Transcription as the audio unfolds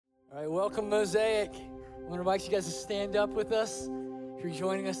All right, welcome Mosaic. I want to invite you guys to stand up with us. If you're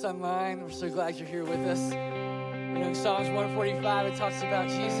joining us online, we're so glad you're here with us. You know, in Psalms 145, it talks about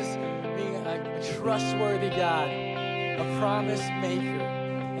Jesus being a trustworthy God, a promise maker,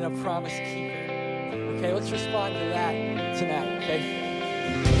 and a promise keeper. Okay, let's respond to that tonight, okay?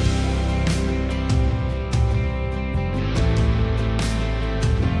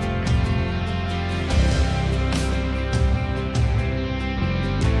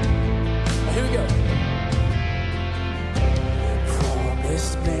 Here we go.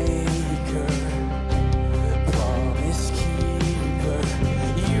 Promise maker, promise keeper,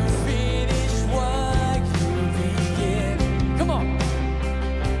 you finish what you begin. Come on.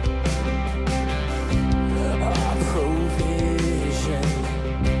 Our provision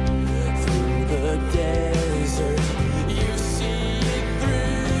through the desert, you see it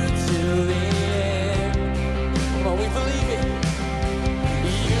through till the end. Come on, we believe it.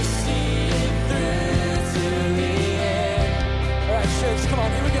 You see it through till the end. All right, church, come on,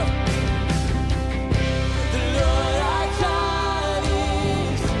 here we go. The Lord our God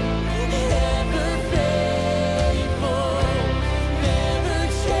is ever faithful, never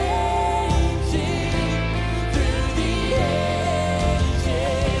changing through the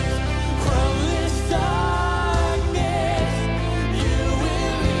ages. From this darkness, you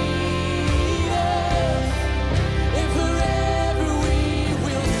will lead us, and forever we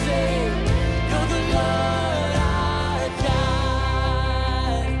will say, you're the Lord our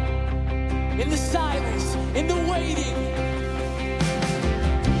God. In the silence, in the waiting,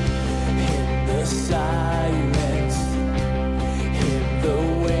 in the silence, in the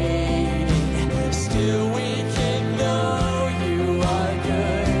waiting, still we can know you are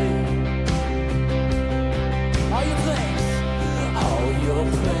good. All your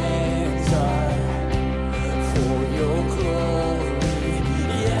plans are for your glory.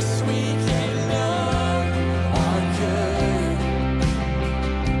 Yes, we can know you are good.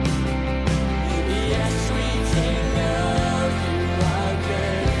 Yes, we can know you are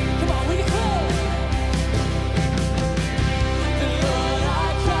good. Come on, we declare. The Lord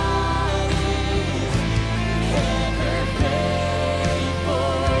our God is ever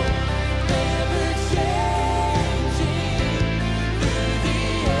faithful, never changing through the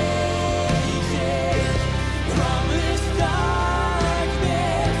ages. From this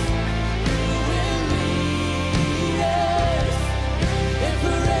darkness, you will lead us, and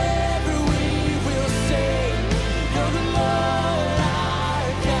forever we will say, you're the Lord our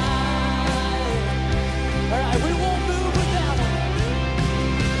God. All right, we won't move without Him.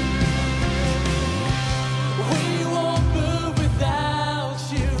 We won't move without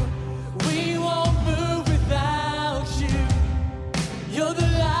you. We won't move without you. You're the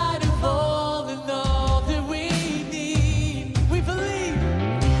light of all and all that we need. We believe.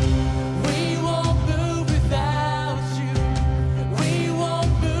 We won't move without you. We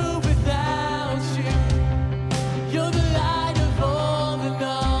won't move without you. You're the light of all and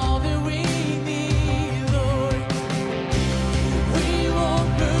all that we need, Lord. We won't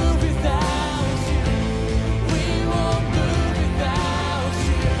move without you. We won't move without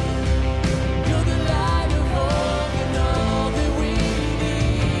you. You're the light of all and all that we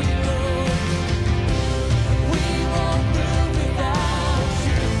need, Lord. We won't move without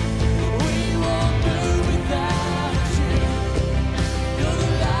you. We won't move without you. You're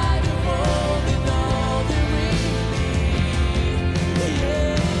the light of all and all that we need.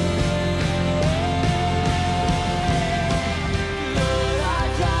 Yeah. Lord our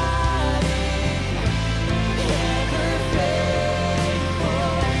God is ever faithful,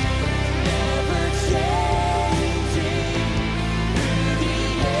 never changing through the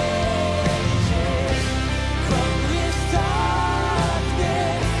ages. From this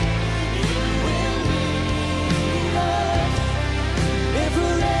darkness, you will lead us, and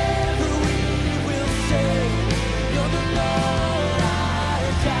forever we will say, you're the Lord our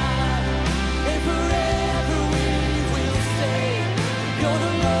God. And forever we will say, you're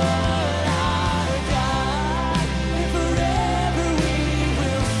the Lord our God. And forever we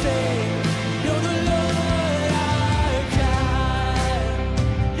will say, you're the Lord our God.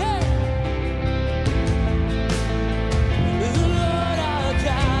 Yeah. The Lord our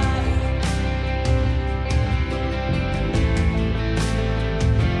God.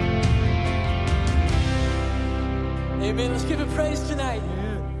 Amen. Let's give Him praise tonight.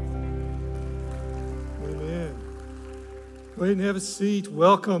 Amen. Go ahead and have a seat.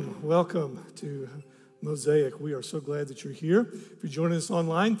 Welcome to Mosaic. We are so glad that you're here. If you're joining us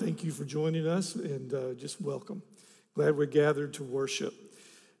online, thank you for joining us, and just welcome. Glad we're gathered to worship.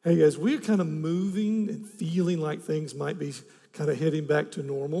 Hey guys, we're kind of moving and feeling like things might be kind of heading back to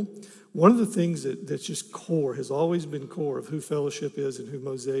normal. One of the things that's just core, has always been core of who Fellowship is and who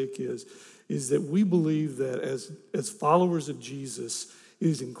Mosaic is that we believe that as followers of Jesus, it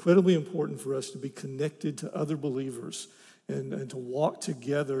is incredibly important for us to be connected to other believers and to walk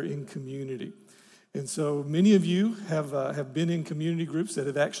together in community. And so many of you have been in community groups that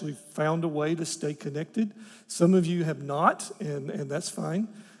have actually found a way to stay connected. Some of you have not, and that's fine.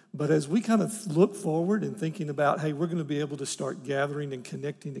 But as we kind of look forward and thinking about, hey, we're going to be able to start gathering and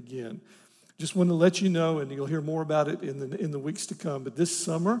connecting again, just want to let you know, and you'll hear more about it in the weeks to come, but this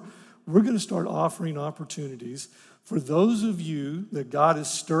summer, we're going to start offering opportunities for those of you that God is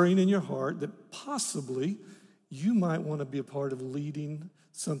stirring in your heart that possibly you might want to be a part of leading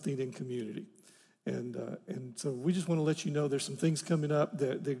something in community. And so we just want to let you know there's some things coming up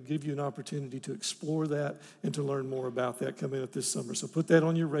that give you an opportunity to explore that and to learn more about that coming up this summer. So put that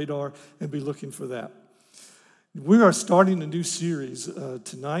on your radar and be looking for that. We are starting a new series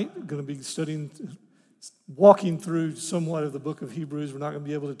tonight. We're going to be walking through somewhat of the book of Hebrews. We're not going to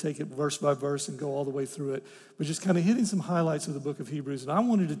be able to take it verse by verse and go all the way through it, but just kind of hitting some highlights of the book of Hebrews. And I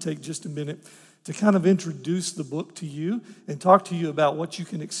wanted to take just a minute to kind of introduce the book to you and talk to you about what you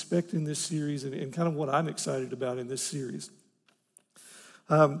can expect in this series and kind of what I'm excited about in this series.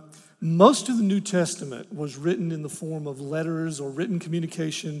 Most of the New Testament was written in the form of letters or written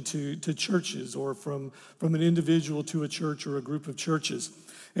communication to churches or from an individual to a church or a group of churches.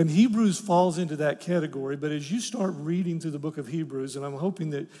 And Hebrews falls into that category, but as you start reading through the book of Hebrews, and I'm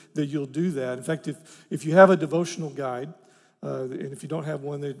hoping that you'll do that. In fact, if you have a devotional guide, and if you don't have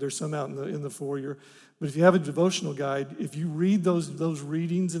one, there's some out in the foyer. But if you have a devotional guide, if you read those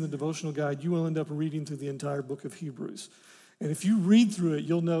readings in the devotional guide, you will end up reading through the entire book of Hebrews. And if you read through it,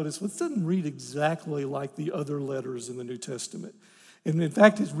 you'll notice, well, it doesn't read exactly like the other letters in the New Testament. And in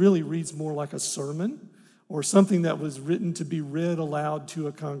fact, it really reads more like a sermon or something that was written to be read aloud to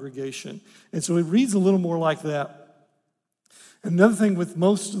a congregation. And so it reads a little more like that. Another thing with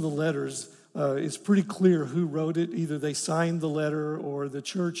most of the letters, it's pretty clear who wrote it. Either they signed the letter or the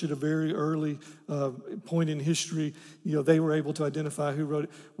church at a very early point in history, they were able to identify who wrote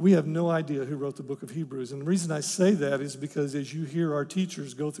it. We have no idea who wrote the book of Hebrews. And the reason I say that is because as you hear our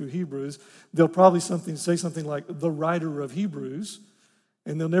teachers go through Hebrews, they'll probably say something like the writer of Hebrews,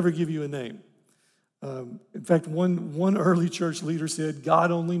 and they'll never give you a name. In fact, one early church leader said,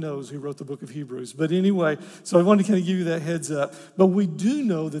 God only knows who wrote the book of Hebrews. But anyway, so I wanted to kind of give you that heads up. But we do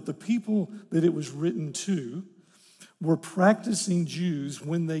know that the people that it was written to were practicing Jews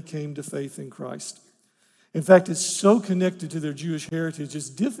when they came to faith in Christ. In fact, it's so connected to their Jewish heritage,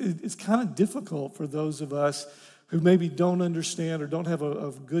 it's kind of difficult for those of us who maybe don't understand or don't have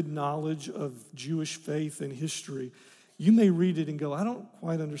a good knowledge of Jewish faith and history. You may read it and go, I don't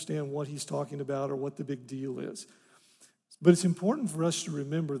quite understand what he's talking about or what the big deal is. But it's important for us to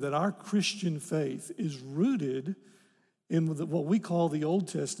remember that our Christian faith is rooted in what we call the Old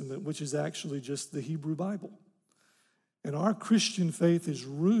Testament, which is actually just the Hebrew Bible. And our Christian faith is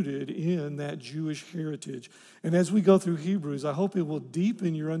rooted in that Jewish heritage. And as we go through Hebrews, I hope it will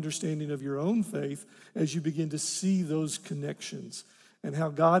deepen your understanding of your own faith as you begin to see those connections and how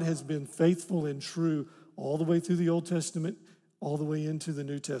God has been faithful and true all the way through the Old Testament, all the way into the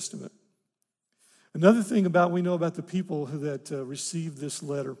New Testament. Another thing we know about the people that received this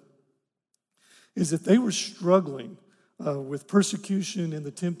letter is that they were struggling with persecution and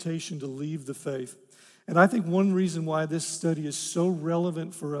the temptation to leave the faith. And I think one reason why this study is so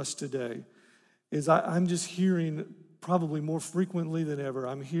relevant for us today is I'm just hearing, probably more frequently than ever,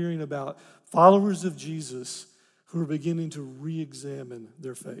 I'm hearing about followers of Jesus who are beginning to re-examine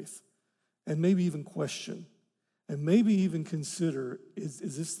their faith. And maybe even question, and maybe even consider, is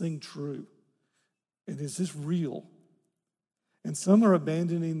this thing true? And is this real? And some are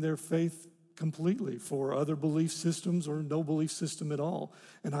abandoning their faith completely for other belief systems or no belief system at all.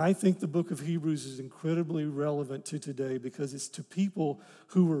 And I think the book of Hebrews is incredibly relevant to today because it's to people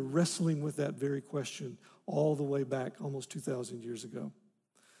who were wrestling with that very question all the way back almost 2,000 years ago.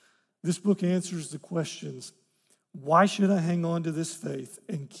 This book answers the questions: why should I hang on to this faith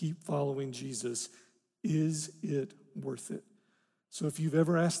and keep following Jesus? Is it worth it? So if you've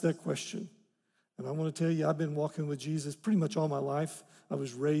ever asked that question, and I want to tell you, I've been walking with Jesus pretty much all my life. I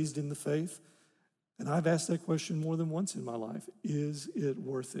was raised in the faith, and I've asked that question more than once in my life. Is it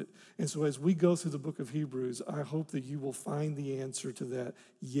worth it? And so as we go through the book of Hebrews, I hope that you will find the answer to that.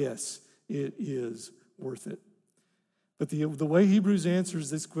 Yes, it is worth it. But the way Hebrews answers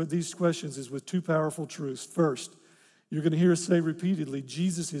these questions is with two powerful truths. First, you're going to hear us say repeatedly,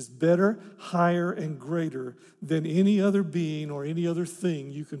 Jesus is better, higher, and greater than any other being or any other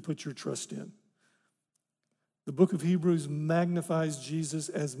thing you can put your trust in. The book of Hebrews magnifies Jesus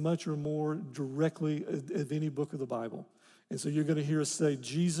as much or more directly as any book of the Bible. And so you're going to hear us say,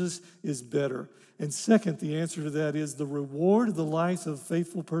 Jesus is better. And second, the answer to that is the reward of the life of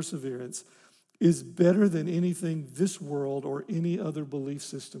faithful perseverance is better than anything this world or any other belief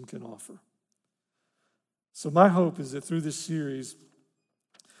system can offer. So my hope is that through this series,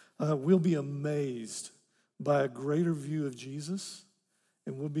 we'll be amazed by a greater view of Jesus,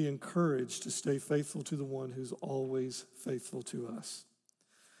 and we'll be encouraged to stay faithful to the one who's always faithful to us.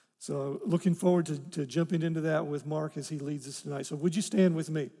 So looking forward to jumping into that with Mark as he leads us tonight. So would you stand with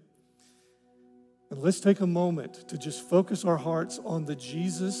me? And let's take a moment to just focus our hearts on the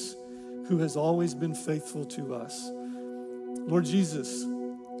Jesus who has always been faithful to us. Lord Jesus,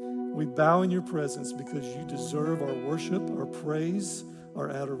 we bow in your presence because you deserve our worship, our praise, our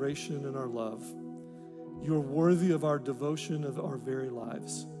adoration, and our love. You are worthy of our devotion of our very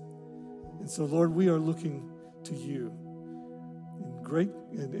lives. And so, Lord, we are looking to you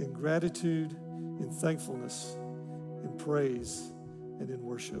in gratitude, in thankfulness, in praise, and in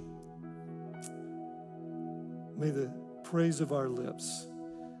worship. May the praise of our lips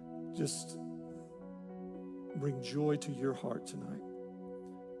just bring joy to your heart tonight.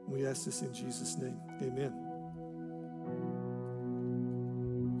 We ask this in Jesus' name. Amen.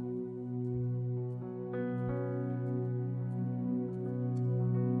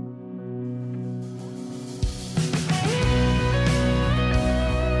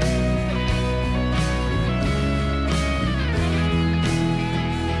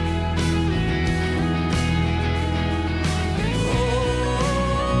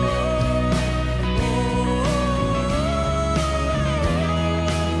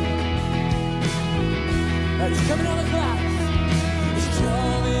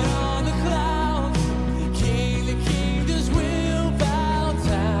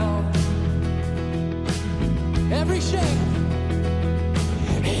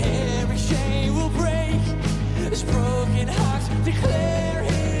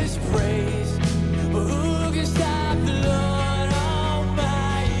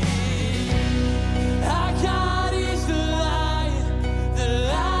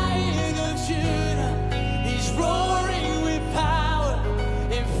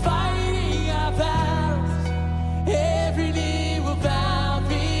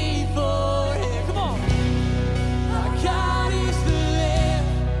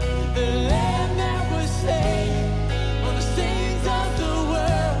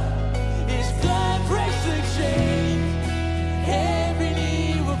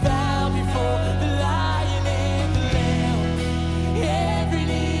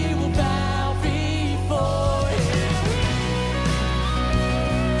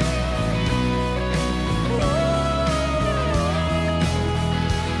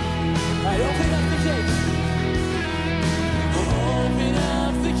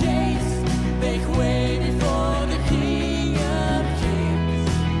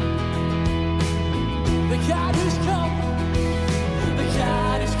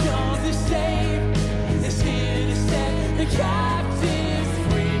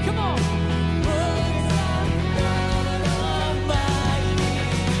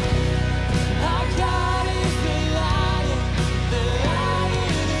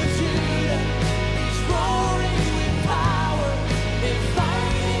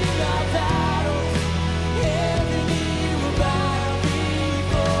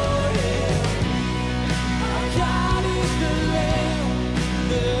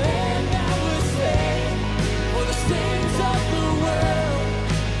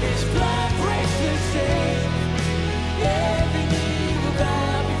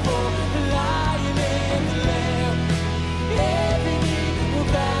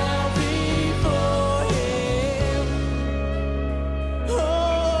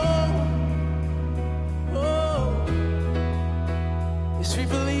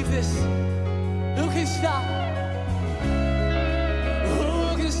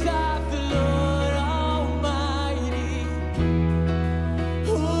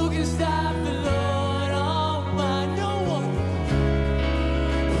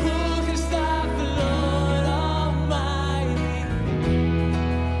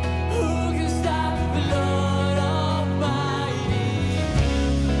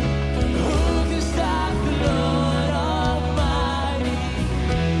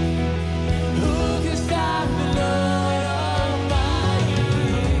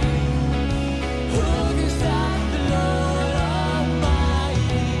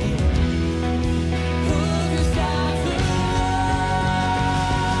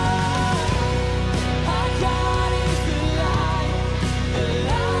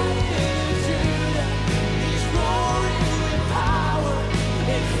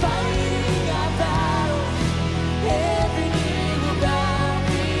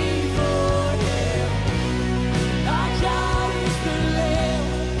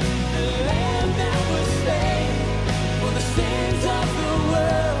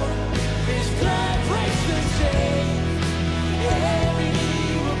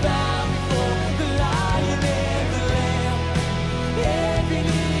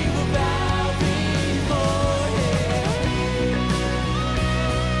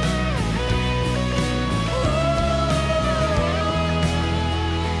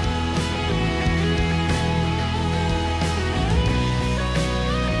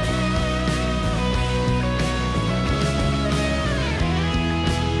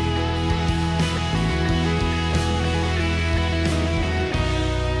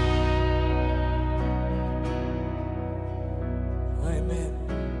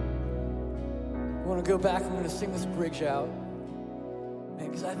 back, I'm going to sing this bridge out. Man,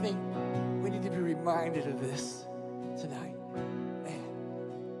 because I think we need to be reminded of this tonight. Man,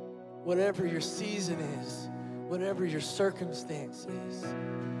 whatever your season is, whatever your circumstance is,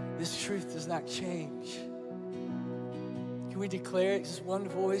 this truth does not change. Can we declare it, just one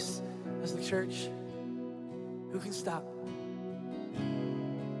voice as the church? Who can stop?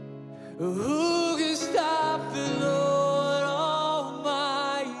 Who can stop the Lord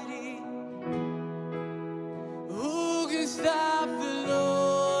Almighty? Who can stop the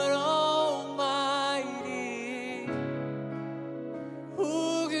Lord Almighty?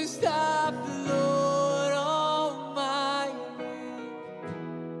 Who can stop the Lord Almighty?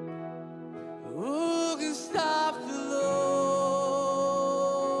 Who can stop the Lord?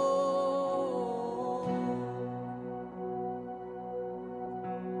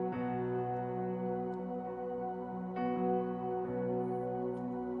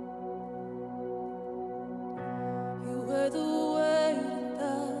 You were the Word at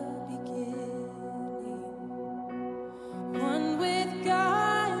the beginning, one with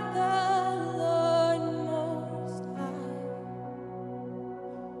God, the Lord Most High.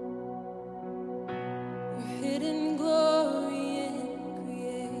 Your hidden glory in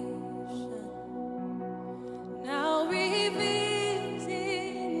creation, now revealed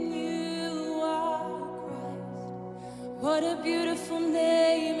in you are Christ. What a beautiful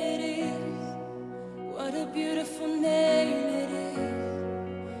name it is. What a beautiful name it is,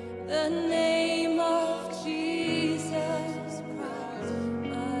 the name of Jesus Christ,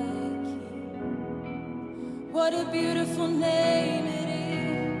 my King. What a beautiful name it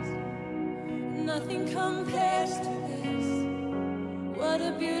is, nothing compares to this. What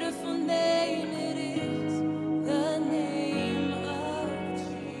a beautiful name it is, the name of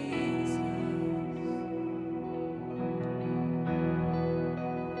Jesus.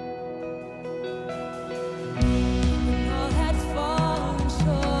 All had fallen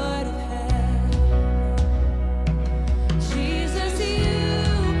short of heaven. Jesus,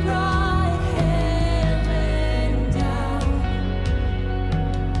 you brought heaven down.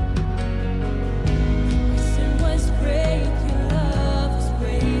 Your sin was great, your love was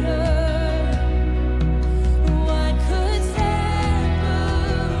greater. What could separate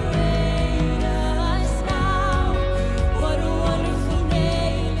us now? What a wonderful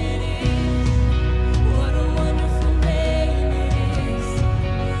name it is. What a wonderful name it is,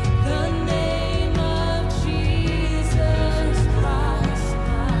 the name of Jesus Christ,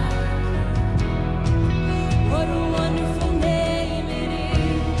 my King. What a wonderful name it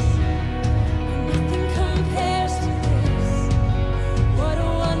is, nothing compares to this. What a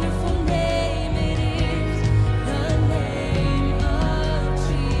wonderful name it is, the name of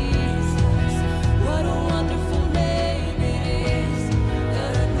Jesus. What a wonderful name it is, the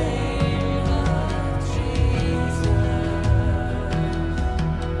name of Jesus.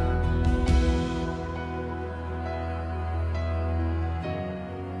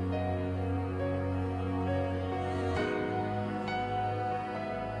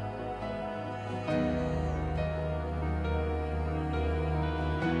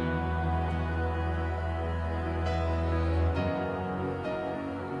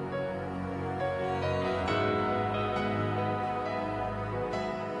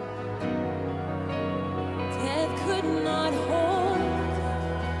 Death could not hold you.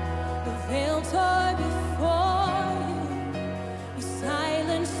 The veil tore before you. You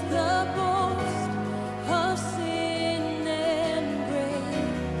silenced the boast of sin and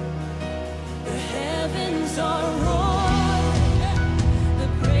grave. The heavens are roaring, the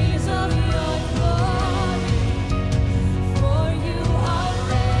praise of your glory. For you are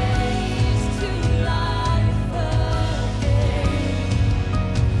raised to life again.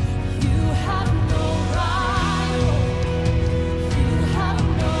 You have no rival, you have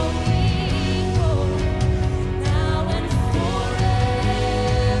no equal.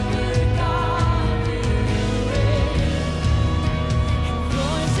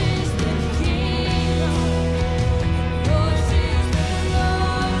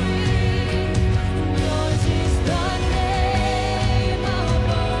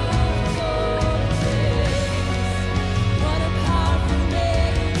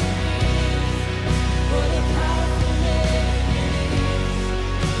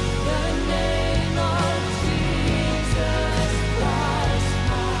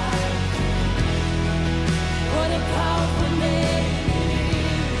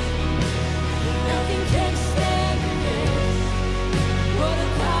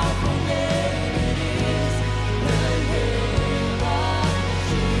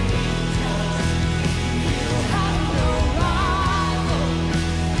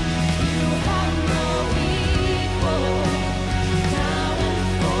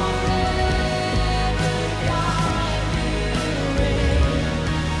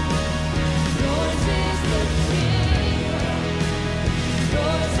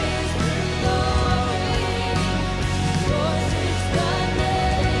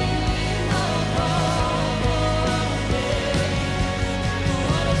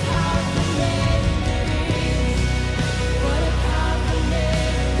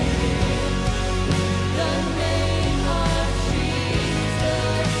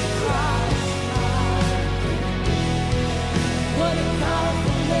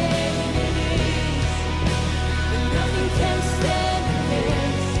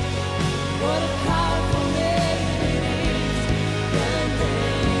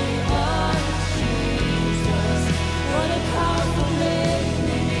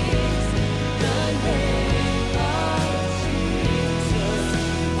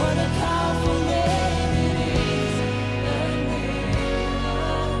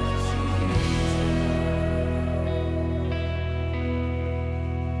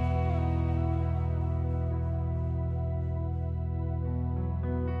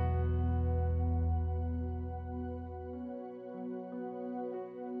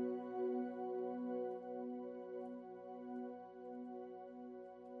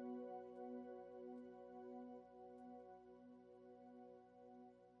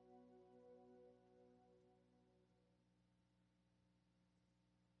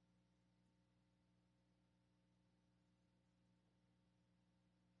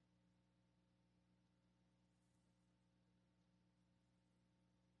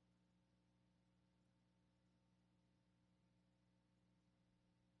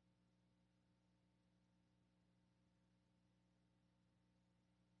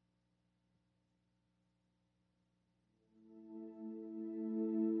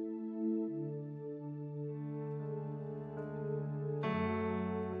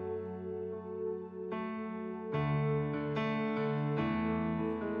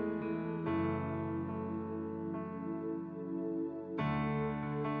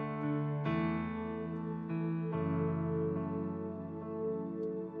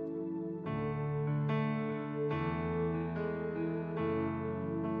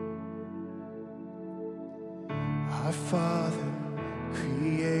 Our Father,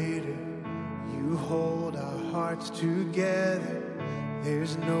 Creator, you hold our hearts together.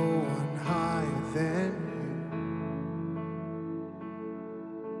 There's no one higher than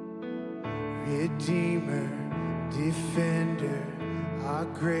you. Redeemer, Defender, our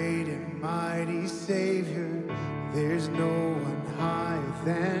great and mighty Savior. There's no one higher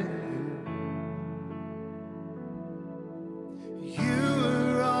than you. You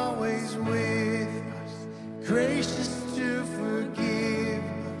are always with us, gracious to forgive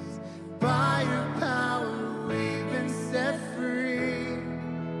us. By your power we've been set free.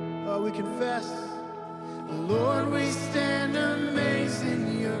 Oh, we confess, Lord, we stand amazed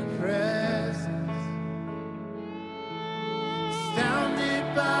in your presence,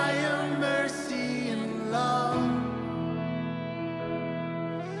 astounded by your mercy and love.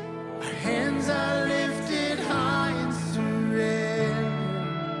 Our hands are lifted high in surrender.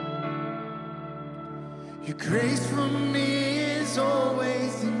 Your grace for me is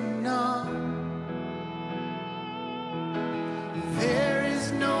always enough. There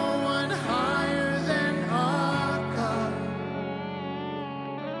is no one higher than our God.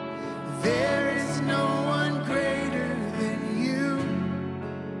 There is no one greater than you.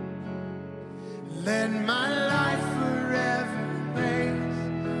 Let my life forever praise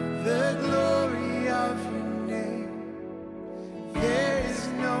the glory of your name. There is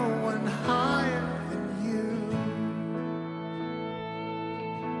no one higher than you.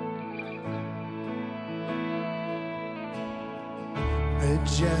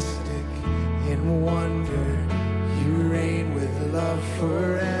 Majestic in wonder, you reign with love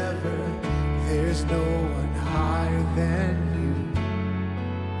forever. There's no one higher than you.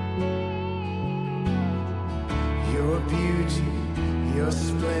 Your beauty, your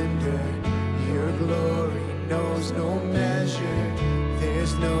splendor, your glory knows no measure.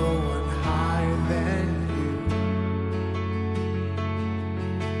 There's no one higher than you.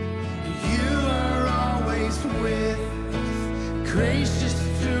 You are always with us, gracious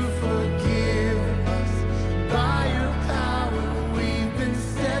to forgive us. By your power we've been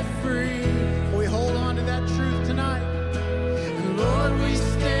set free. We hold on to that truth tonight. And Lord, we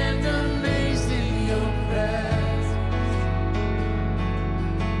stand amazed in your presence,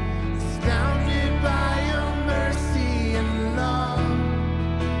 astounded by your mercy and love.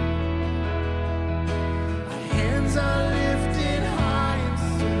 Our hands are lifted high in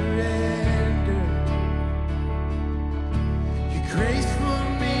surrender. Your grace for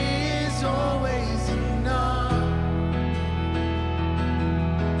me is always enough.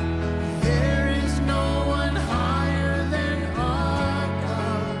 There is no one higher than our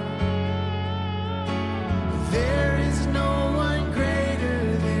God. There is no one greater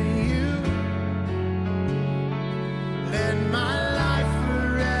than you. Let my life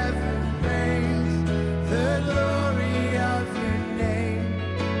forever praise the glory of your name.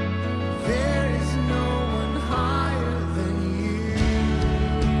 There is no one higher than you.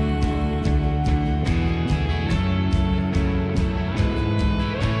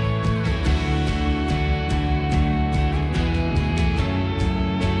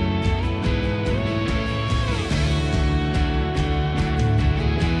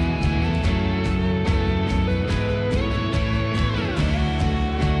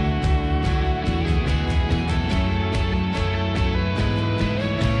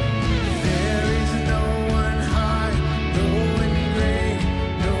 There is no one high, no one great,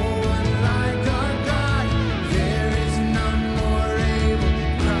 no one like our God. There is none more able,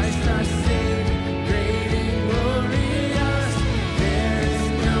 Christ our Savior, great and glorious. There is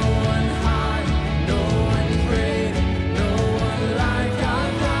no one high, no one great, no one like our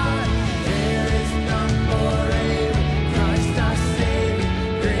God. There is none more able, Christ our Savior,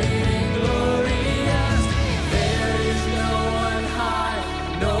 great and glorious. There is no one high,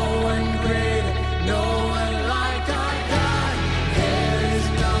 no one great, no one like our God. There is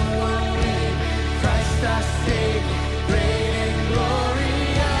no one with Christ our Savior, great and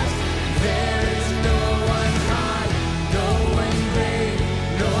glorious. There is no one high, no one great,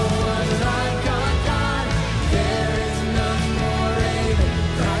 no one like our God. There is none more able,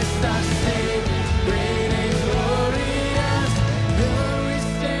 Christ our Savior, great and glorious. Though we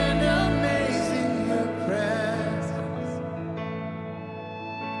stand amazed in your presence,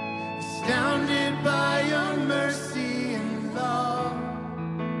 astounded by your mercy and love.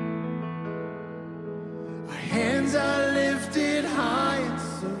 Our hands are lifted high in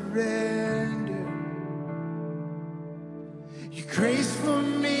surrender. Your grace for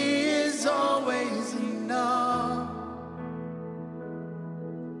me is always enough.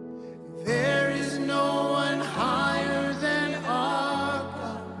 There is no one higher than our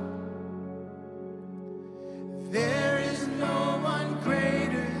God. There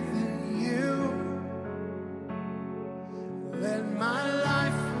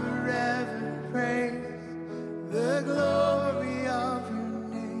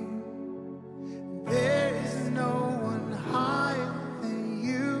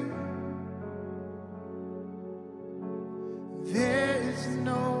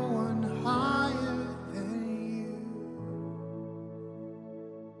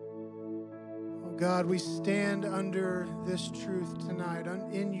God, we stand under this truth tonight,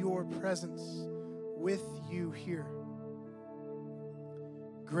 in your presence with you here.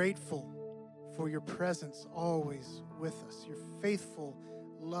 Grateful for your presence always with us, your faithful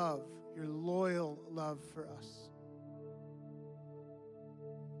love, your loyal love for us.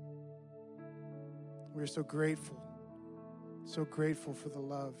 We're so grateful for the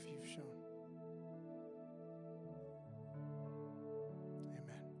love you've shown.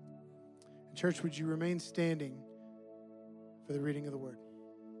 Amen. And church, would you remain standing for the reading of the word?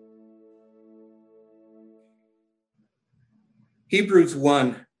 Hebrews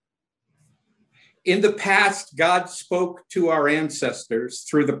 1. In the past, God spoke to our ancestors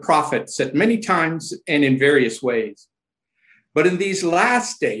through the prophets at many times and in various ways. But in these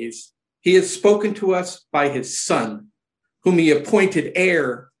last days, he has spoken to us by his Son, whom he appointed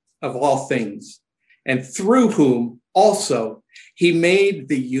heir of all things, and through whom also he made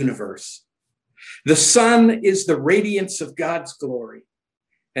the universe. The Son is the radiance of God's glory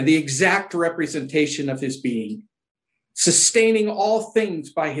and the exact representation of his being, sustaining all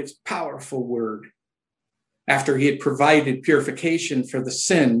things by his powerful word. After he had provided purification for the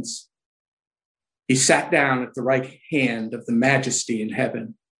sins, he sat down at the right hand of the Majesty in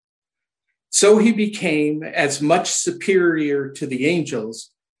heaven. So he became as much superior to the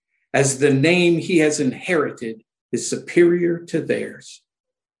angels as the name he has inherited is superior to theirs.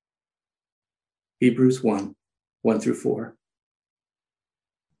 Hebrews 1, 1-4.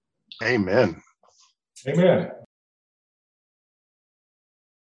 Amen. Amen.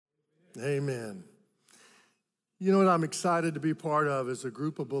 Amen. You know what I'm excited to be part of is a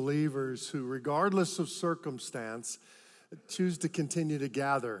group of believers who, regardless of circumstance, choose to continue to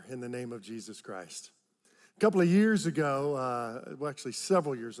gather in the name of Jesus Christ. A couple of years ago, actually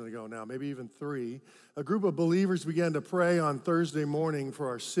several years ago now, maybe even 3, a group of believers began to pray on Thursday morning for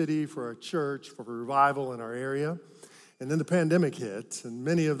our city, for our church, for revival in our area. And then the pandemic hit, and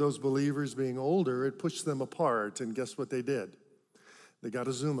many of those believers being older, it pushed them apart. And guess what they did? They got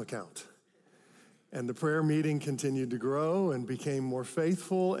a Zoom account. And the prayer meeting continued to grow and became more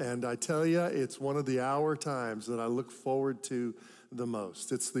faithful. And I tell you, it's one of the hour times that I look forward to the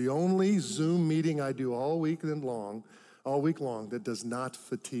most. It's the only Zoom meeting I do all week long that does not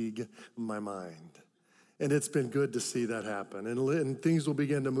fatigue my mind. And it's been good to see that happen. And things will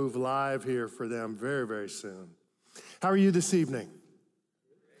begin to move live here for them very, very soon. How are you this evening?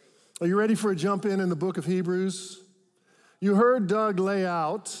 Are you ready for a jump in the book of Hebrews? You heard Doug lay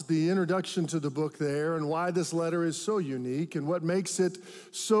out the introduction to the book there and why this letter is so unique and what makes it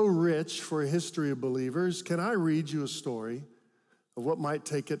so rich for a history of believers. Can I read you a story of what might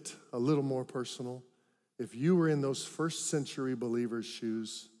take it a little more personal if you were in those first century believers'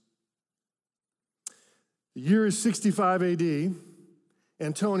 shoes? The year is 65 AD.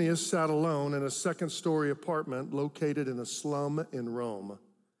 Antonius sat alone in a second-story apartment located in a slum in Rome.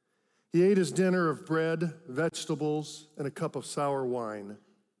 He ate his dinner of bread, vegetables, and a cup of sour wine.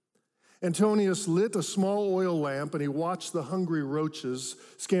 Antonius lit a small oil lamp, and he watched the hungry roaches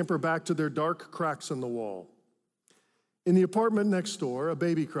scamper back to their dark cracks in the wall. In the apartment next door, a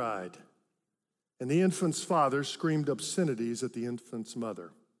baby cried, and the infant's father screamed obscenities at the infant's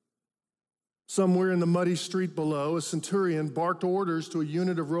mother. Somewhere in the muddy street below, a centurion barked orders to a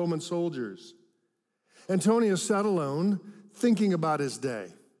unit of Roman soldiers. Antonius sat alone, thinking about his day.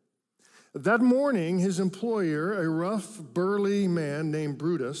 That morning, his employer, a rough, burly man named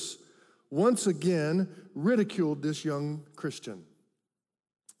Brutus, once again ridiculed this young Christian.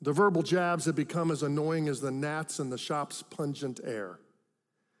 The verbal jabs had become as annoying as the gnats in the shop's pungent air.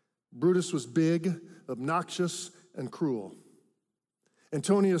 Brutus was big, obnoxious, and cruel.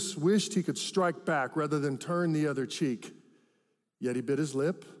 Antonius wished he could strike back rather than turn the other cheek. Yet he bit his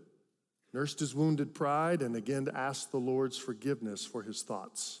lip, nursed his wounded pride, and again asked the Lord's forgiveness for his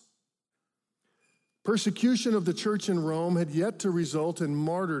thoughts. Persecution of the church in Rome had yet to result in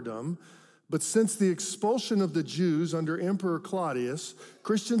martyrdom, but since the expulsion of the Jews under Emperor Claudius,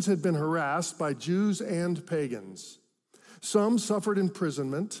 Christians had been harassed by Jews and pagans. Some suffered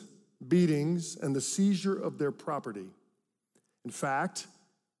imprisonment, beatings, and the seizure of their property. In fact,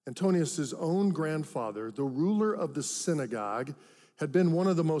 Antonius' own grandfather, the ruler of the synagogue, had been one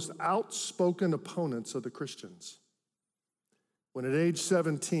of the most outspoken opponents of the Christians. When at age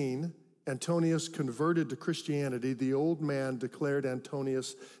 17, Antonius converted to Christianity, the old man declared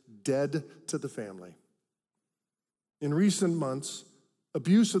Antonius dead to the family. In recent months,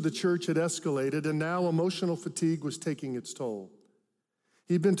 abuse of the church had escalated, and now emotional fatigue was taking its toll.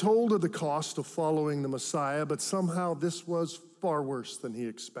 He'd been told of the cost of following the Messiah, but somehow this was far worse than he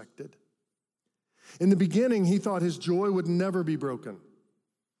expected. In the beginning, he thought his joy would never be broken.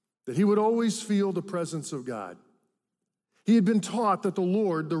 that he would always feel the presence of God. He had been taught that the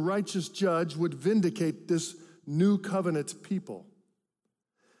Lord, the righteous judge, would vindicate this new covenant people.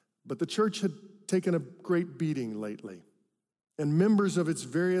 But the church had taken a great beating lately, and members of its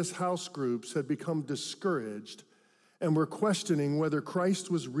various house groups had become discouraged and were questioning whether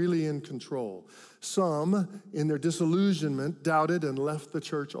Christ was really in control. Some, in their disillusionment, doubted and left the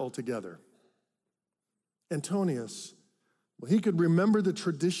church altogether. Antonius, well, he could remember the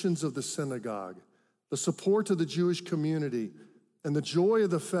traditions of the synagogue, the support of the Jewish community, and the joy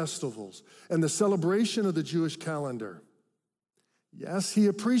of the festivals, and the celebration of the Jewish calendar. Yes, he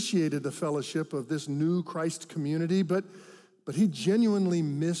appreciated the fellowship of this new Christ community, but he genuinely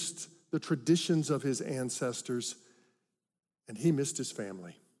missed the traditions of his ancestors, and he missed his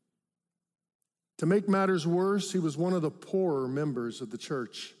family. To make matters worse, he was one of the poorer members of the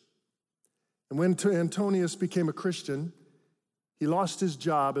church. And when Antonius became a Christian, he lost his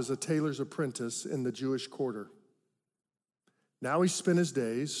job as a tailor's apprentice in the Jewish quarter. Now he spent his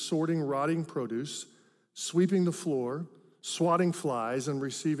days sorting rotting produce, sweeping the floor, swatting flies, and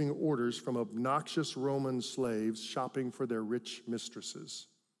receiving orders from obnoxious Roman slaves shopping for their rich mistresses.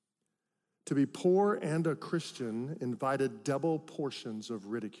 To be poor and a Christian invited double portions of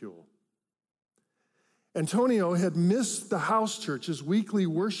ridicule. Antonio had missed the house church's weekly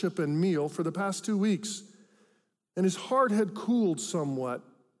worship and meal for the past 2 weeks, and his heart had cooled somewhat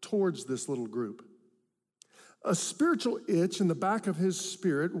towards this little group. A spiritual itch in the back of his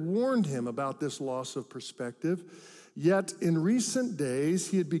spirit warned him about this loss of perspective, yet in recent days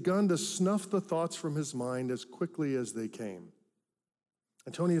he had begun to snuff the thoughts from his mind as quickly as they came.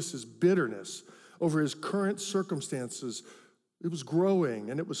 Antonius's bitterness over his current circumstances, it was growing,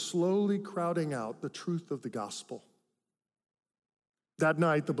 and it was slowly crowding out the truth of the gospel. That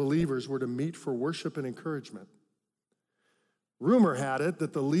night, the believers were to meet for worship and encouragement. Rumor had it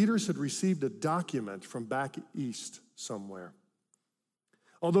that the leaders had received a document from back east somewhere.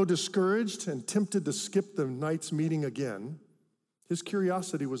 Although discouraged and tempted to skip the night's meeting again, his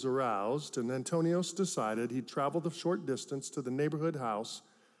curiosity was aroused, and Antonius decided he'd travel the short distance to the neighborhood house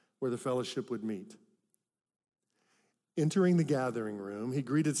where the fellowship would meet. Entering the gathering room, he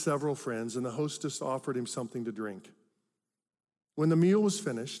greeted several friends, and the hostess offered him something to drink. When the meal was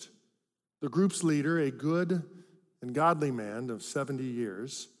finished, the group's leader, a good and godly man of 70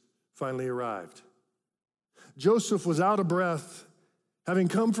 years, finally arrived. Joseph was out of breath, having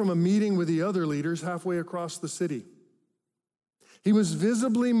come from a meeting with the other leaders halfway across the city. He was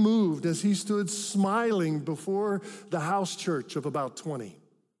visibly moved as he stood smiling before the house church of about 20.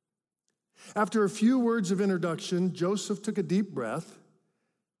 After a few words of introduction, Joseph took a deep breath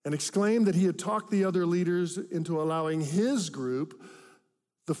and exclaimed that he had talked the other leaders into allowing his group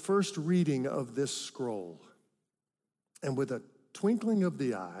the first reading of this scroll. And with a twinkling of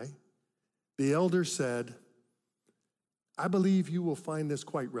the eye, the elder said, "I believe you will find this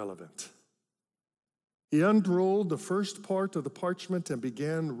quite relevant." He unrolled the first part of the parchment and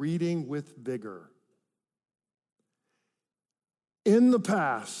began reading with vigor. In the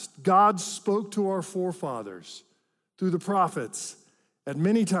past, God spoke to our forefathers through the prophets at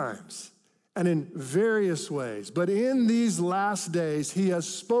many times and in various ways. But in these last days, he has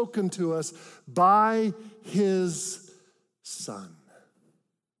spoken to us by his Son.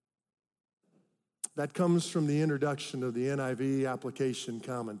 That comes from the introduction of the NIV application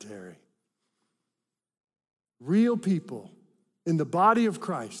commentary. Real people in the body of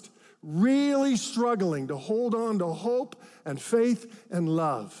Christ really struggling to hold on to hope and faith and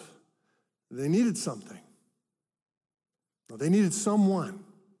love. They needed something. Well, they needed someone.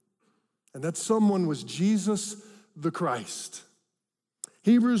 And that someone was Jesus the Christ.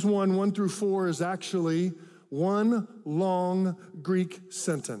 Hebrews 1 through 4 is actually one long Greek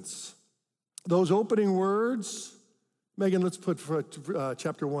sentence. Those opening words, Megan, let's put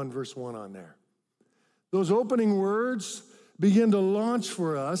chapter 1, verse 1 on there. Those opening words begin to launch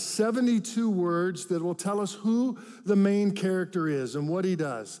for us 72 words that will tell us who the main character is and what he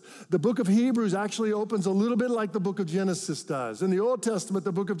does. The book of Hebrews actually opens a little bit like the book of Genesis does. In the Old Testament,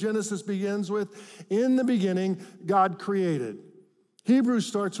 the book of Genesis begins with, "In the beginning, God created." Hebrews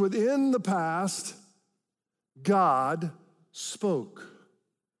starts with, "In the past, God spoke."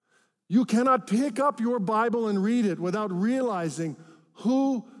 You cannot pick up your Bible and read it without realizing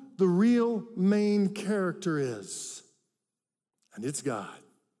who the real main character is. And it's God.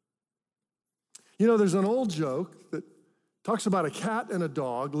 You know, there's an old joke that talks about a cat and a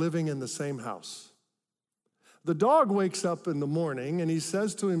dog living in the same house. The dog wakes up in the morning and he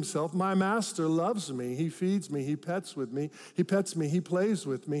says to himself, "My master loves me. He feeds me. He pets me. He plays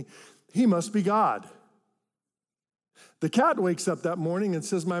with me. He must be God." The cat wakes up that morning and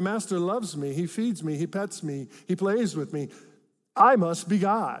says, my master loves me, he feeds me, he pets me, he plays with me. I must be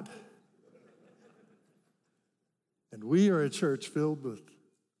God. And we are a church filled with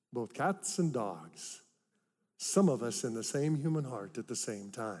both cats and dogs, some of us in the same human heart at the same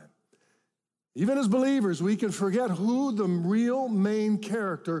time. Even as believers, we can forget who the real main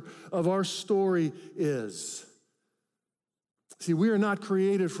character of our story is. See, we are not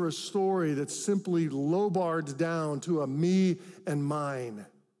created for a story that's simply low-barred down to a me and mine.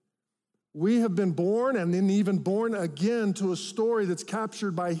 We have been born and then even born again to a story that's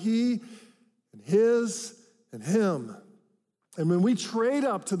captured by he and his and him. And when we trade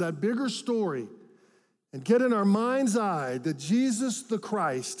up to that bigger story and get in our mind's eye that Jesus the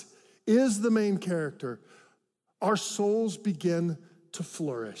Christ is the main character, our souls begin to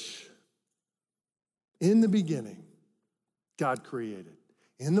flourish. In the beginning, God created.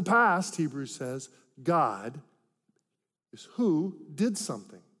 In the past, Hebrews says, God is who did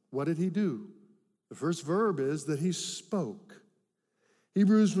something. What did he do? The first verb is that he spoke.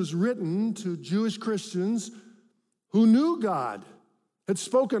 Hebrews was written to Jewish Christians who knew God, had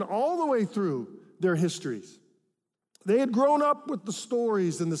spoken all the way through their histories. They had grown up with the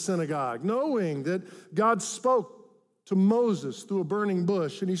stories in the synagogue, knowing that God spoke to Moses through a burning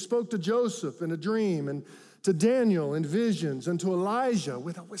bush, and he spoke to Joseph in a dream, and to Daniel in visions, and to Elijah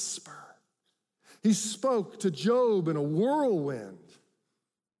with a whisper. He spoke to Job in a whirlwind,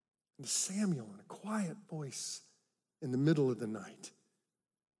 and to Samuel in a quiet voice in the middle of the night.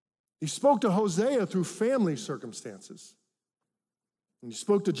 He spoke to Hosea through family circumstances. And he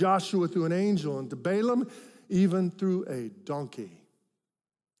spoke to Joshua through an angel, and to Balaam even through a donkey.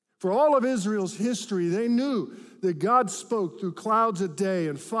 For all of Israel's history, they knew that God spoke through clouds at day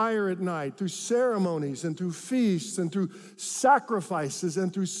and fire at night, through ceremonies and through feasts and through sacrifices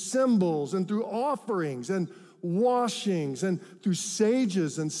and through symbols and through offerings and washings and through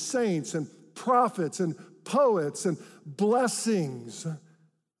sages and saints and prophets and poets and blessings,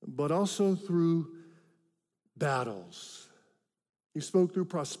 but also through battles. He spoke through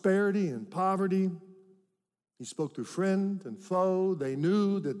prosperity and poverty. He spoke through friend and foe. They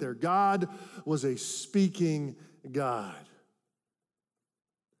knew that their God was a speaking God.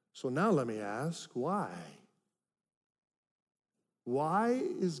 So now let me ask, why? Why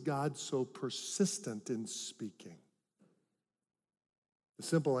is God so persistent in speaking? The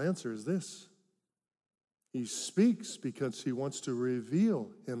simple answer is this. He speaks because he wants to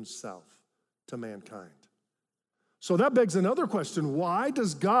reveal himself to mankind. So that begs another question. Why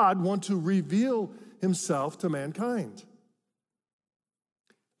does God want to reveal himself to mankind?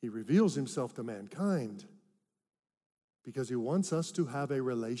 He reveals himself to mankind because he wants us to have a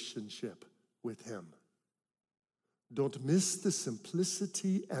relationship with him. Don't miss the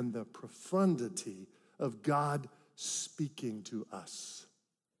simplicity and the profundity of God speaking to us.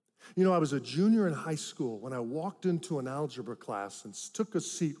 You know, I was a junior in high school when I walked into an algebra class and took a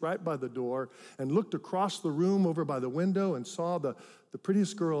seat right by the door and looked across the room over by the window and saw the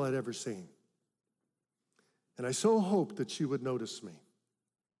prettiest girl I'd ever seen. And I so hoped that she would notice me.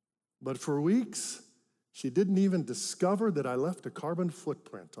 But for weeks, she didn't even discover that I left a carbon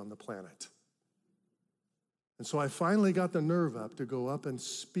footprint on the planet. And so I finally got the nerve up to go up and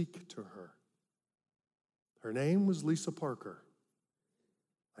speak to her. Her name was Lisa Parker.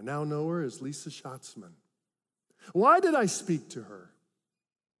 I now know her as Lisa Schatzman. Why did I speak to her?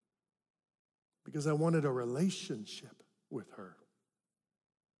 Because I wanted a relationship with her.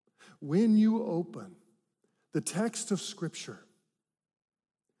 When you open the text of Scripture,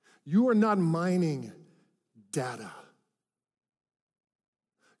 you are not mining data.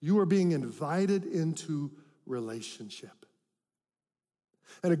 You are being invited into relationship.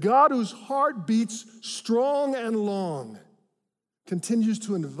 And a God whose heart beats strong and long continues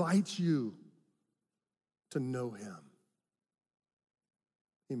to invite you to know him.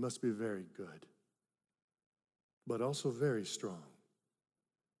 He must be very good, but also very strong.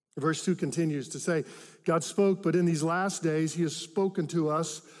 Verse 2 continues to say, God spoke, but in these last days he has spoken to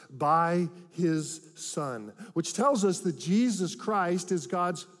us by his Son, which tells us that Jesus Christ is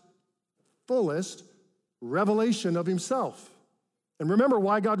God's fullest revelation of himself. And remember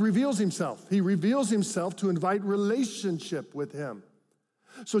why God reveals himself. He reveals himself to invite relationship with him.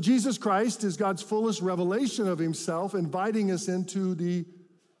 So Jesus Christ is God's fullest revelation of himself, inviting us into the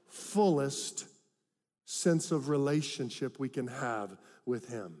fullest sense of relationship we can have with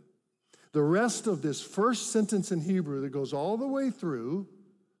him. The rest of this first sentence in Hebrew that goes all the way through,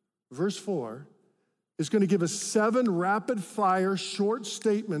 verse 4, is going to give us 7 rapid-fire short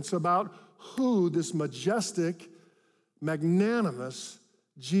statements about who this majestic, magnanimous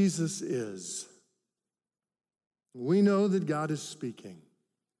Jesus is. We know that God is speaking,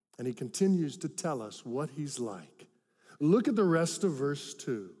 and he continues to tell us what he's like. Look at the rest of verse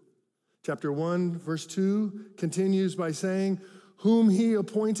 2. Chapter 1, verse 2 continues by saying, whom he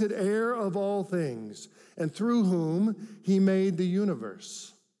appointed heir of all things, and through whom he made the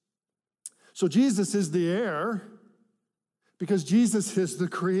universe. So Jesus is the heir because Jesus is the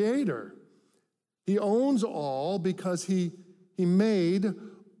creator. He owns all because he made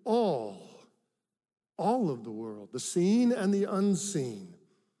all of the world, the seen and the unseen.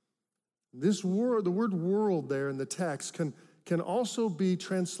 This word, the word world there in the text can also be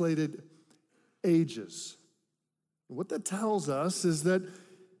translated ages. What that tells us is that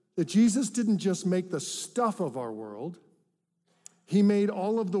Jesus didn't just make the stuff of our world, he made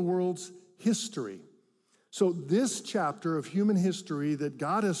all of the world's history. So this chapter of human history that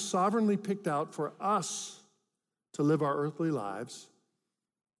God has sovereignly picked out for us to live our earthly lives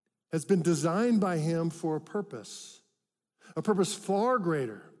has been designed by him for a purpose far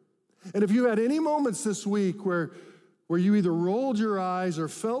greater. And if you had any moments this week where you either rolled your eyes or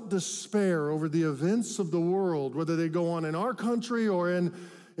felt despair over the events of the world, whether they go on in our country or in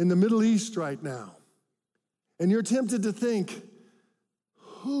the Middle East right now, and you're tempted to think,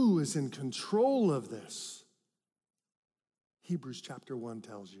 who is in control of this? Hebrews chapter 1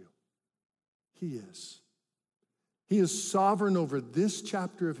 tells you, he is. He is sovereign over this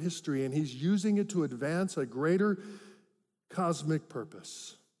chapter of history, and he's using it to advance a greater cosmic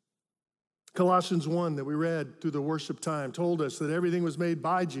purpose. Colossians 1 that we read through the worship time told us that everything was made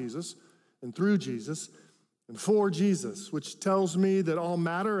by Jesus and through Jesus and for Jesus, which tells me that all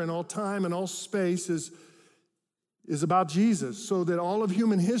matter and all time and all space is about Jesus, so that all of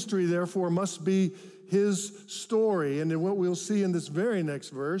human history, therefore, must be his story. And then what we'll see in this very next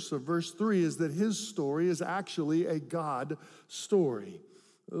verse, of verse 3, is that his story is actually a God story.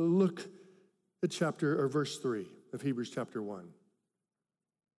 Look at verse 3 of Hebrews chapter 1.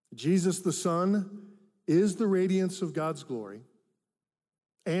 Jesus the Son is the radiance of God's glory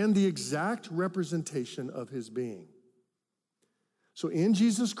and the exact representation of his being. So in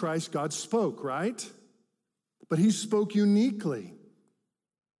Jesus Christ, God spoke, right? But he spoke uniquely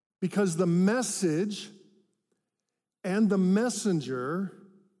because the message and the messenger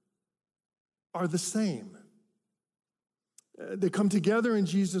are the same. They come together in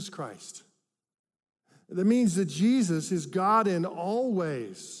Jesus Christ. That means that Jesus is God in all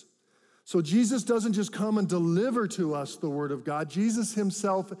ways. So Jesus doesn't just come and deliver to us the word of God. Jesus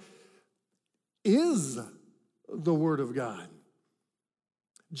himself is the word of God.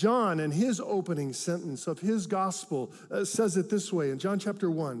 John, in his opening sentence of his gospel, says it this way in John chapter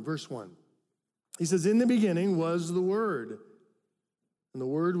 1, verse 1. He says, in the beginning was the Word, and the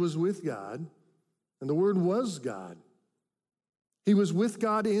Word was with God, and the Word was God. He was with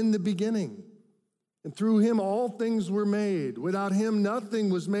God in the beginning, and through him all things were made. Without him nothing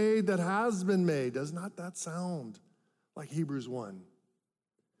was made that has been made. Does not that sound like Hebrews 1?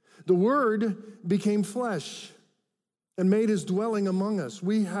 The Word became flesh and made his dwelling among us.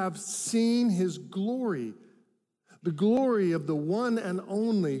 We have seen his glory, the glory of the one and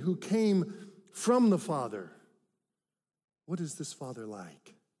only who came from the Father. What is this Father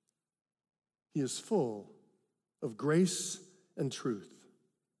like? He is full of grace and truth.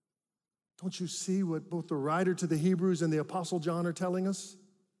 Don't you see what both the writer to the Hebrews and the Apostle John are telling us?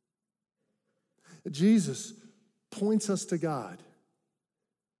 Jesus points us to God,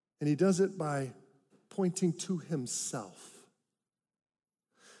 and he does it by pointing to himself.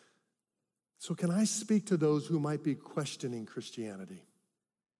 So can I speak to those who might be questioning Christianity?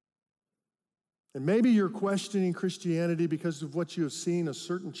 And maybe you're questioning Christianity because of what you have seen a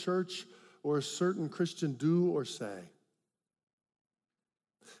certain church or a certain Christian do or say.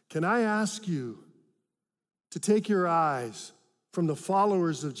 Can I ask you to take your eyes from the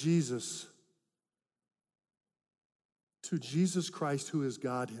followers of Jesus to Jesus Christ, who is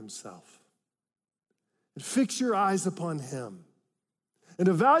God himself? And fix your eyes upon him. And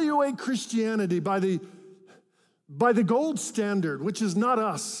evaluate Christianity by the gold standard, which is not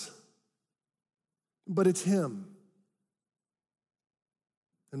us, but it's him.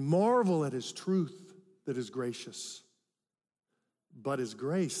 And marvel at his truth that is gracious, but his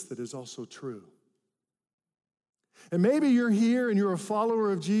grace that is also true. And maybe you're here and you're a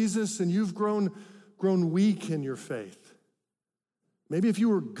follower of Jesus and you've grown weak in your faith. Maybe if you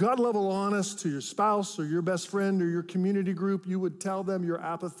were gut level honest to your spouse or your best friend or your community group, you would tell them you're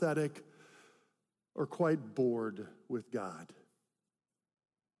apathetic or quite bored with God.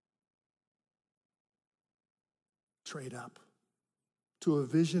 Trade up to a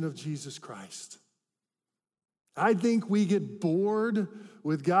vision of Jesus Christ I think we get bored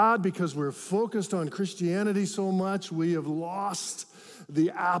with God because we're focused on Christianity so much, we have lost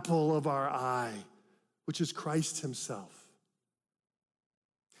the apple of our eye, which is Christ himself.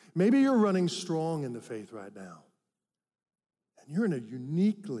 Maybe you're running strong in the faith right now, and you're in a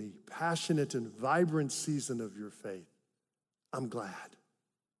uniquely passionate and vibrant season of your faith. I'm glad.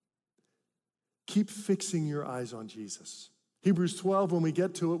 Keep fixing your eyes on Jesus. Hebrews 12, when we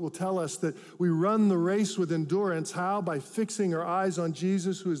get to it, will tell us that we run the race with endurance. How? By fixing our eyes on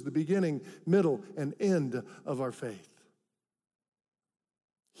Jesus, who is the beginning, middle, and end of our faith.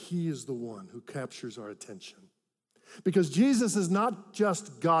 He is the one who captures our attention. Because Jesus is not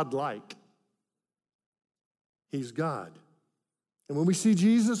just God-like. He's God. And when we see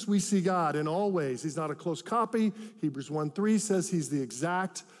Jesus, we see God in all ways. He's not a close copy. Hebrews 1:3 says he's the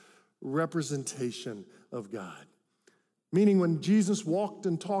exact representation of God. Meaning when Jesus walked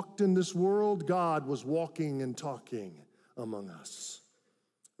and talked in this world, God was walking and talking among us.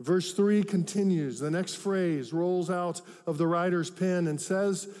 Verse 3 continues. The next phrase rolls out of the writer's pen and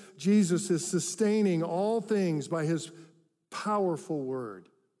says, Jesus is sustaining all things by his powerful word,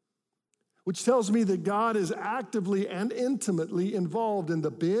 which tells me that God is actively and intimately involved in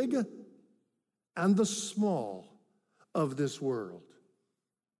the big and the small of this world.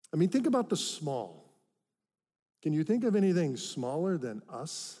 I mean, think about the small. Can you think of anything smaller than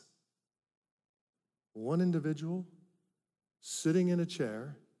us? One individual sitting in a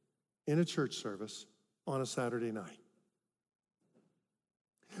chair in a church service on a Saturday night.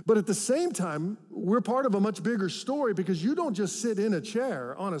 But at the same time, we're part of a much bigger story because you don't just sit in a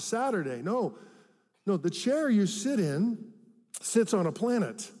chair on a Saturday. No, the chair you sit in sits on a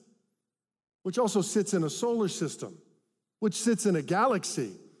planet, which also sits in a solar system, which sits in a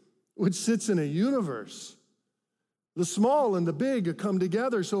galaxy, which sits in a universe. The small and the big come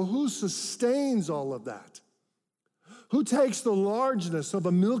together. So who sustains all of that? Who takes the largeness of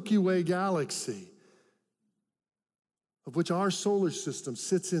a Milky Way galaxy, of which our solar system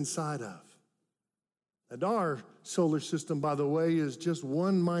sits inside of? And our solar system, by the way, is just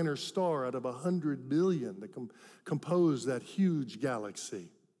one minor star out of 100 billion that compose that huge galaxy.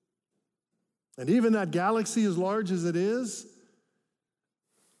 And even that galaxy, as large as it is,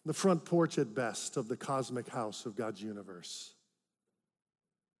 the front porch at best of the cosmic house of God's universe.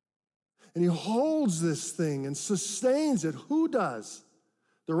 And he holds this thing and sustains it. Who does?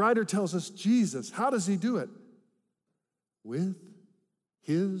 The writer tells us Jesus. How does he do it? With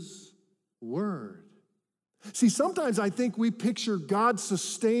his word. See, sometimes I think we picture God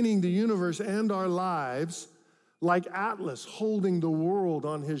sustaining the universe and our lives like Atlas holding the world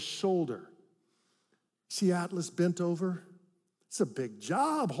on his shoulder. See Atlas bent over? It's a big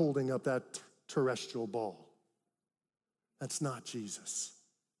job holding up that terrestrial ball. That's not Jesus.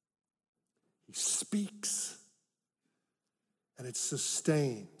 He speaks, and it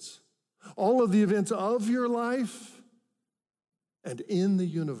sustains all of the events of your life and in the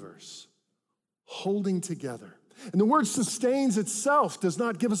universe, holding together. And the word sustains itself does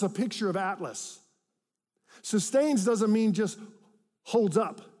not give us a picture of Atlas. Sustains doesn't mean just holds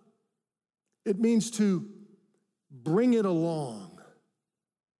up. It means to bring it along.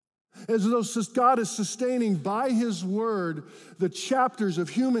 As though God is sustaining by his word the chapters of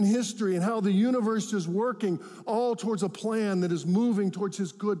human history and how the universe is working all towards a plan that is moving towards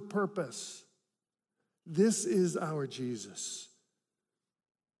his good purpose. This is our Jesus.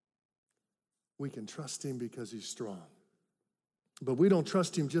 We can trust him because he's strong. But we don't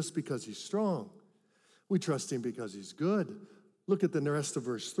trust him just because he's strong. We trust him because he's good. Look at the rest of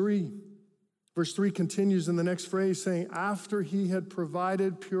verse 3. Verse 3 continues in the next phrase saying, after he had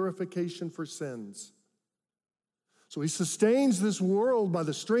provided purification for sins. So he sustains this world by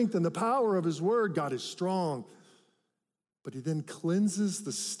the strength and the power of his word. God is strong. But he then cleanses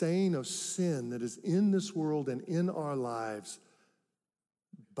the stain of sin that is in this world and in our lives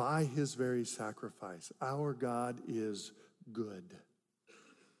by his very sacrifice. Our God is good.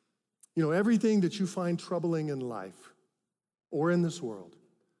 You know, everything that you find troubling in life or in this world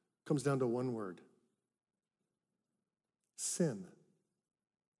comes down to one word: sin.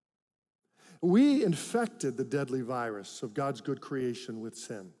 We infected the deadly virus of God's good creation with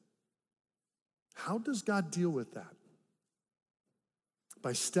sin. How does God deal with that?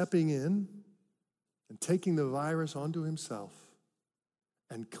 By stepping in and taking the virus onto himself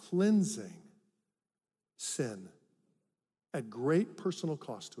and cleansing sin at great personal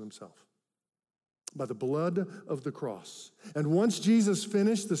cost to himself by the blood of the cross. And once Jesus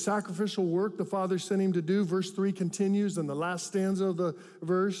finished the sacrificial work the Father sent him to do, verse 3 continues in the last stanza of the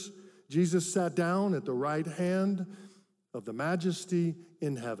verse, Jesus sat down at the right hand of the Majesty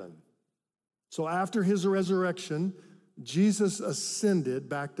in heaven. So after his resurrection, Jesus ascended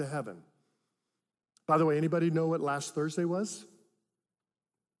back to heaven. By the way, anybody know what last Thursday was?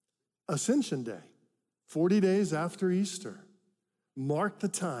 Ascension Day, 40 days after Easter, marked the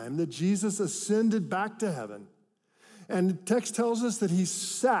time that Jesus ascended back to heaven. And the text tells us that he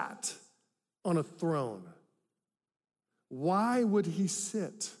sat on a throne. Why would he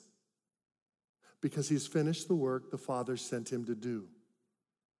sit? Because he's finished the work the Father sent him to do,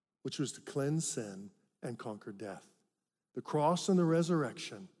 which was to cleanse sin and conquer death. The cross and the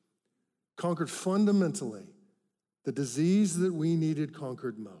resurrection conquered fundamentally the disease that we needed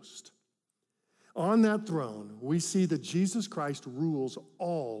conquered most. On that throne, we see that Jesus Christ rules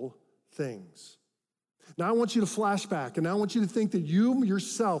all things. Now I want you to flash back, and I want you to think that you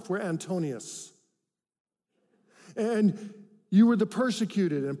yourself were Antonius. And you were the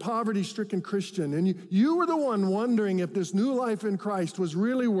persecuted and poverty-stricken Christian, and you were the one wondering if this new life in Christ was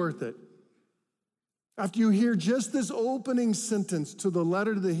really worth it. After you hear just this opening sentence to the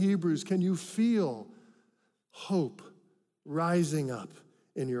letter to the Hebrews, can you feel hope rising up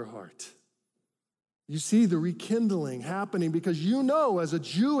in your heart? You see the rekindling happening because you know as a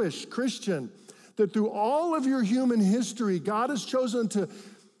Jewish Christian that through all of your human history, God has chosen to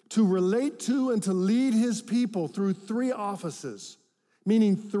relate to and to lead his people through three offices,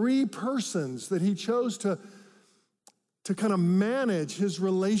 meaning three persons that he chose to kind of manage his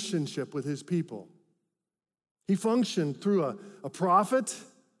relationship with his people. He functioned through a prophet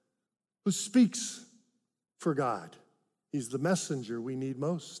who speaks for God. He's the messenger we need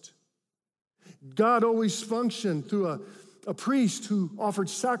most. God always functioned through a priest who offered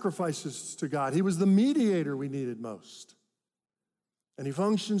sacrifices to God. He was the mediator we needed most. And he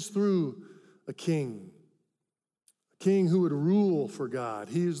functions through a king who would rule for God.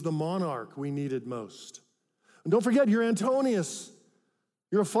 He is the monarch we needed most. And don't forget, you're Antonius.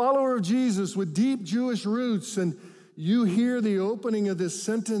 You're a follower of Jesus with deep Jewish roots, and you hear the opening of this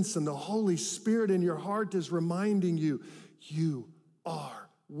sentence, and the Holy Spirit in your heart is reminding you, you are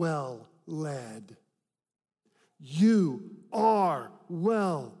well led. You are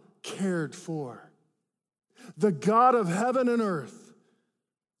well cared for. The God of heaven and earth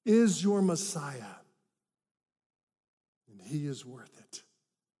is your Messiah, and he is worth it.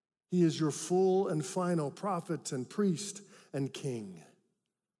 He is your full and final prophet and priest and king.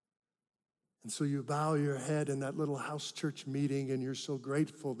 And so you bow your head in that little house church meeting, and you're so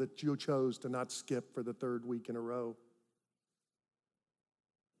grateful that you chose to not skip for the third week in a row.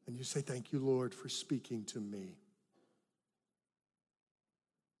 And you say, thank you, Lord, for speaking to me.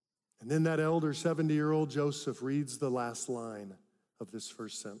 And then that elder 70-year-old Joseph reads the last line of this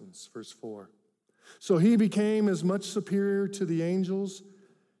first sentence, verse 4. So he became as much superior to the angels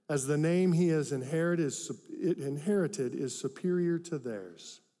as the name he has inherited is superior to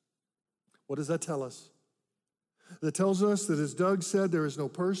theirs. What does that tell us? That tells us that, as Doug said, there is no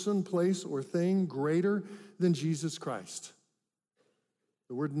person, place, or thing greater than Jesus Christ.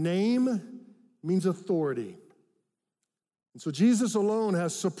 The word name means authority. And so Jesus alone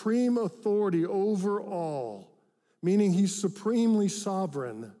has supreme authority over all, meaning he's supremely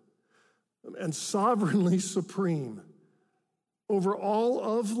sovereign and sovereignly supreme over all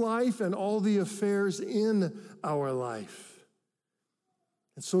of life and all the affairs in our life.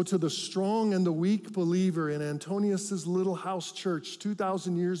 And so to the strong and the weak believer in Antonius's little house church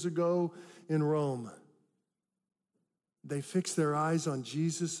 2,000 years ago in Rome, they fix their eyes on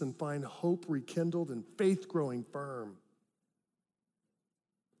Jesus and find hope rekindled and faith growing firm.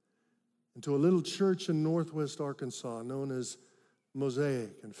 And to a little church in Northwest Arkansas known as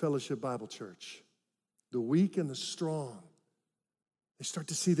Mosaic and Fellowship Bible Church, the weak and the strong, they start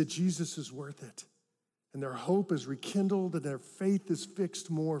to see that Jesus is worth it. And their hope is rekindled and their faith is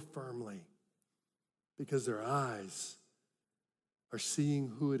fixed more firmly because their eyes are seeing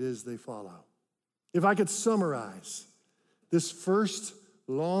who it is they follow. If I could summarize this first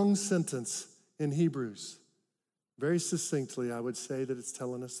long sentence in Hebrews, very succinctly, I would say that it's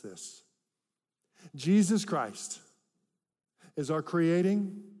telling us this. Jesus Christ is our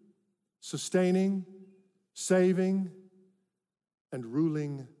creating, sustaining, saving, and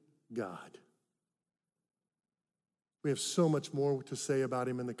ruling God. We have so much more to say about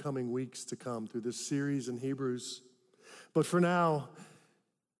him in the coming weeks to come through this series in Hebrews. But for now,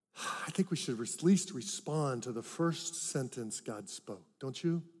 I think we should at least respond to the first sentence God spoke, don't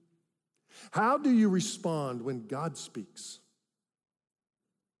you? How do you respond when God speaks?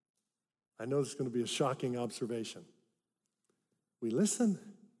 I know this is going to be a shocking observation. We listen.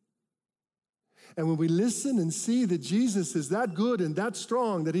 And when we listen and see that Jesus is that good and that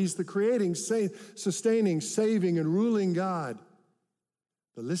strong, that he's the creating, sustaining, saving, and ruling God,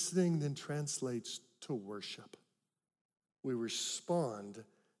 The listening then translates to worship. We respond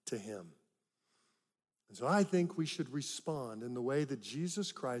to him. And so I think we should respond in the way that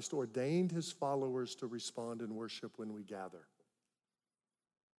Jesus Christ ordained his followers to respond in worship when we gather.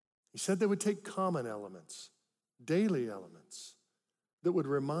 He said they would take common elements, daily elements, that would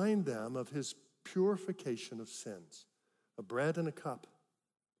remind them of his purification of sins, a bread and a cup.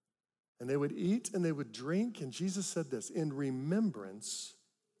 And they would eat and they would drink, and Jesus said this, in remembrance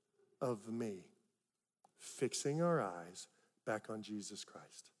of me, fixing our eyes back on Jesus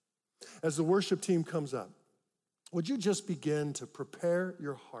Christ. As the worship team comes up, would you just begin to prepare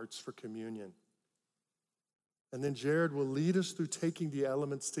your hearts for communion? And then Jared will lead us through taking the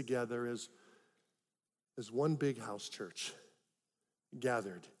elements together as one big house church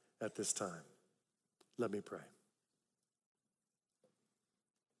gathered at this time. Let me pray.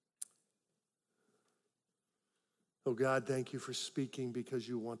 Oh God, thank you for speaking because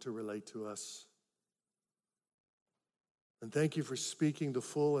you want to relate to us. And thank you for speaking the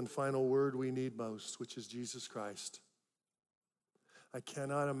full and final word we need most, which is Jesus Christ. I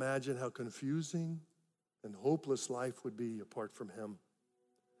cannot imagine how confusing and hopeless life would be apart from him.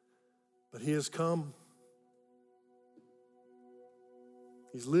 But he has come.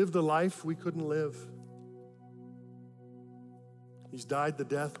 He's lived the life we couldn't live. He's died the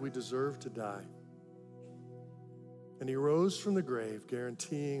death we deserve to die. And he rose from the grave,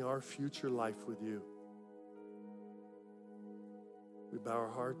 guaranteeing our future life with you. We bow our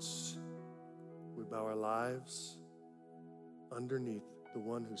hearts, we bow our lives underneath the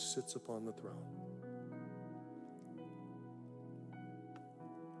one who sits upon the throne.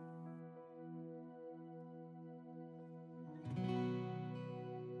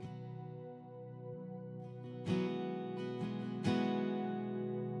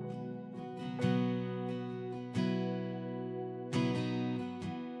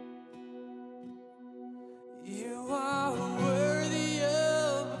 You are worthy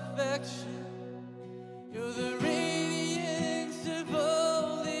of affection. You're the radiance of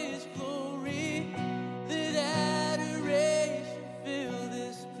all His glory. Let adoration fill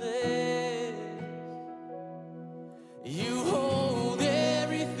this place. You hold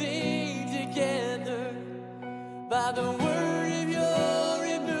everything together by the word of your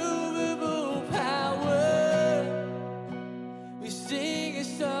immovable power. We sing a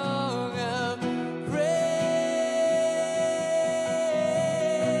song of praise.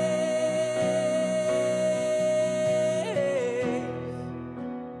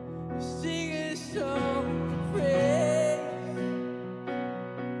 We sing a song of praise.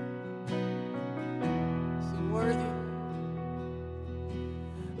 Sing worthy.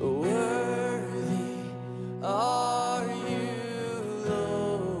 Worthy are you,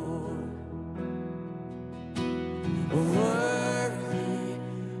 Lord. Worthy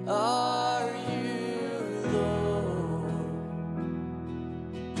are you, Lord.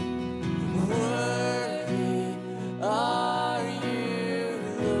 Worthy are you,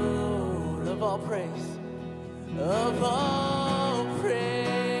 Lord, of all praise, of all praise.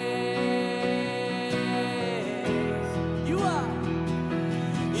 You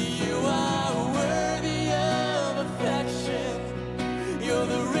are worthy of affection. You're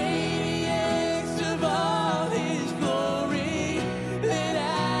the radiance of all His glory. Let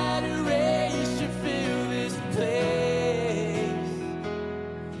adoration fill this place.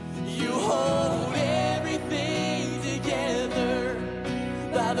 You hold everything together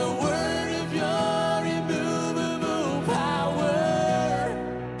by the word of your immovable power.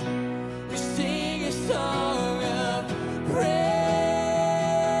 We sing a song of praise.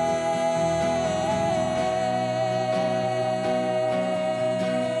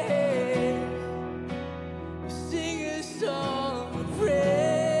 We sing a song of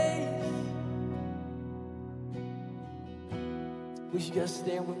praise. Will you guys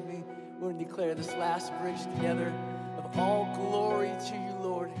stand with me? We're going to declare this last bridge together of all glory to you,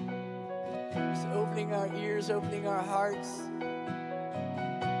 Lord. Just opening our ears, opening our hearts,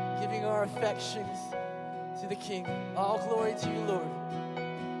 giving our affections to the King. All glory to you, Lord.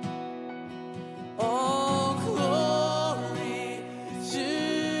 All glory to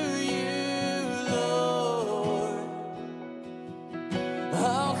you, Lord.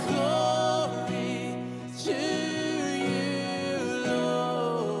 All glory to you,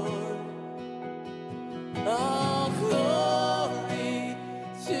 Lord. All glory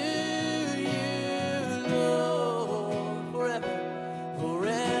to you, Lord,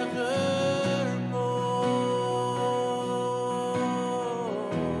 forever,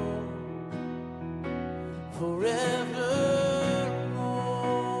 forevermore.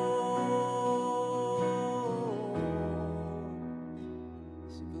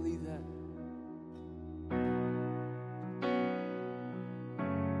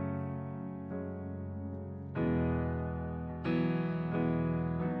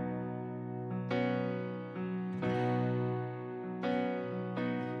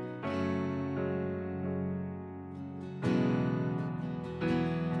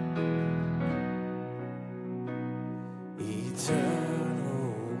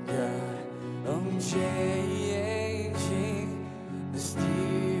 unchanging,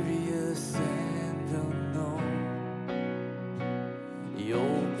 mysterious and unknown.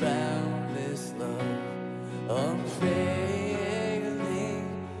 Your boundless love, unfailing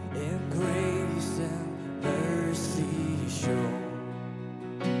in grace and mercy shown.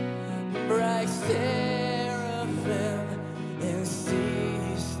 Bright seraphim in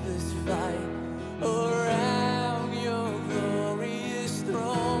ceaseless flight around your glorious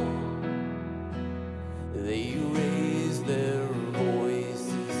throne. They raise their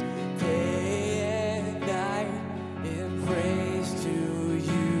voices day and night in praise to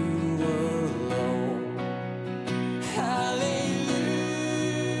you alone. Hallelujah,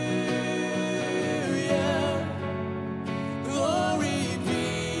 glory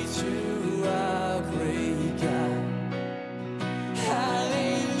be to our great God.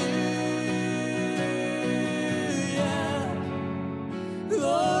 Hallelujah,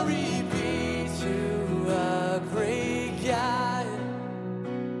 glory be to our great God.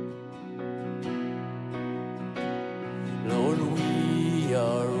 Lord, we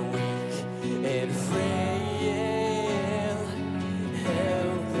are weak and frail,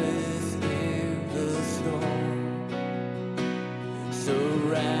 helpless in the storm.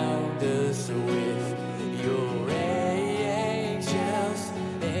 Surround us with your angels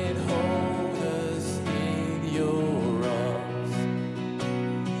and hold us in your arms.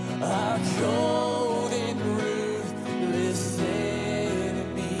 Our cold and ruthless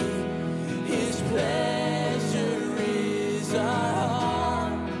enemy, his pleasure is our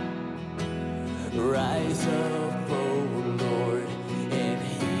harm. Rise up, O Lord, and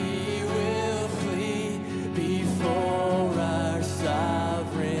he will flee before our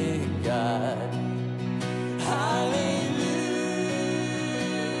sovereign God. Hallelujah,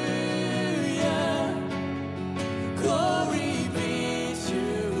 glory be to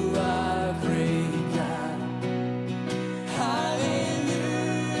our great God. Hallelujah,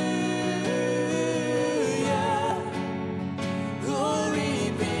 glory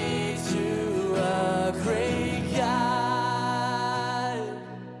be to our great God.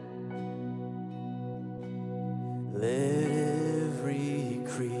 Let every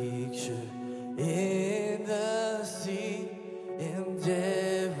creature in the sea and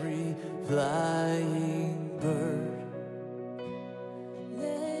every flying bird,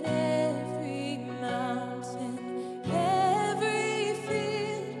 Let every mountain, every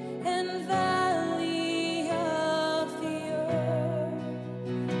field and valley of the earth,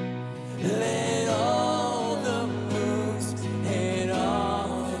 let all the moons and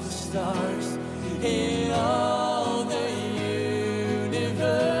all the stars in all the universe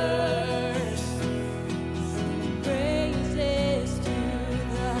praises to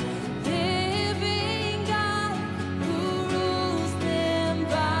the living God who rules them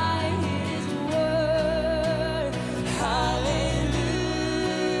by his word. Hallelujah,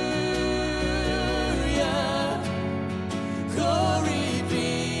 glory be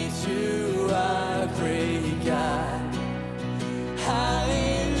to our great God.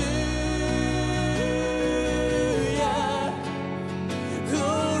 Hallelujah,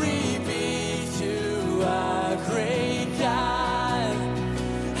 glory be to our great God.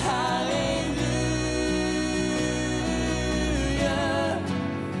 Hallelujah,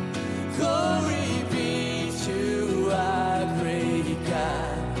 glory be to our great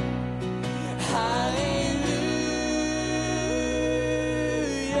God. Hallelujah,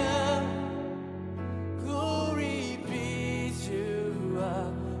 glory be to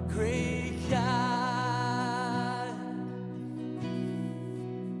our great God.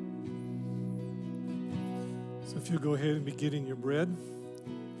 So if you'll go ahead and be getting your bread,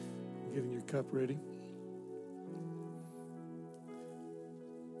 getting your cup ready.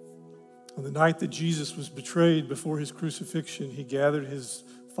 On the night that Jesus was betrayed before his crucifixion, he gathered his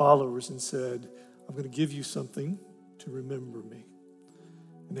followers and said, I'm going to give you something to remember me.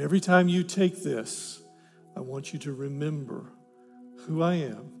 And every time you take this, I want you to remember who I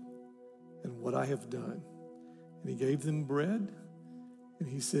am and what I have done. And he gave them bread, and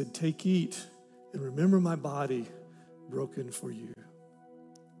he said, take, eat, and remember my body broken for you.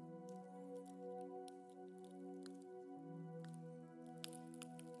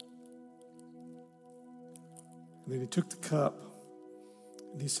 And then he took the cup,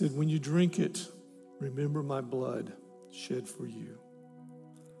 and he said, when you drink it, remember my blood shed for you.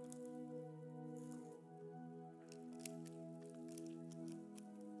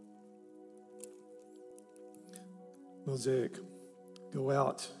 Mosaic, go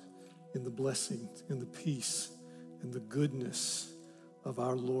out in the blessing, in the peace, and the goodness of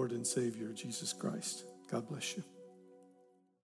our Lord and Savior, Jesus Christ. God bless you.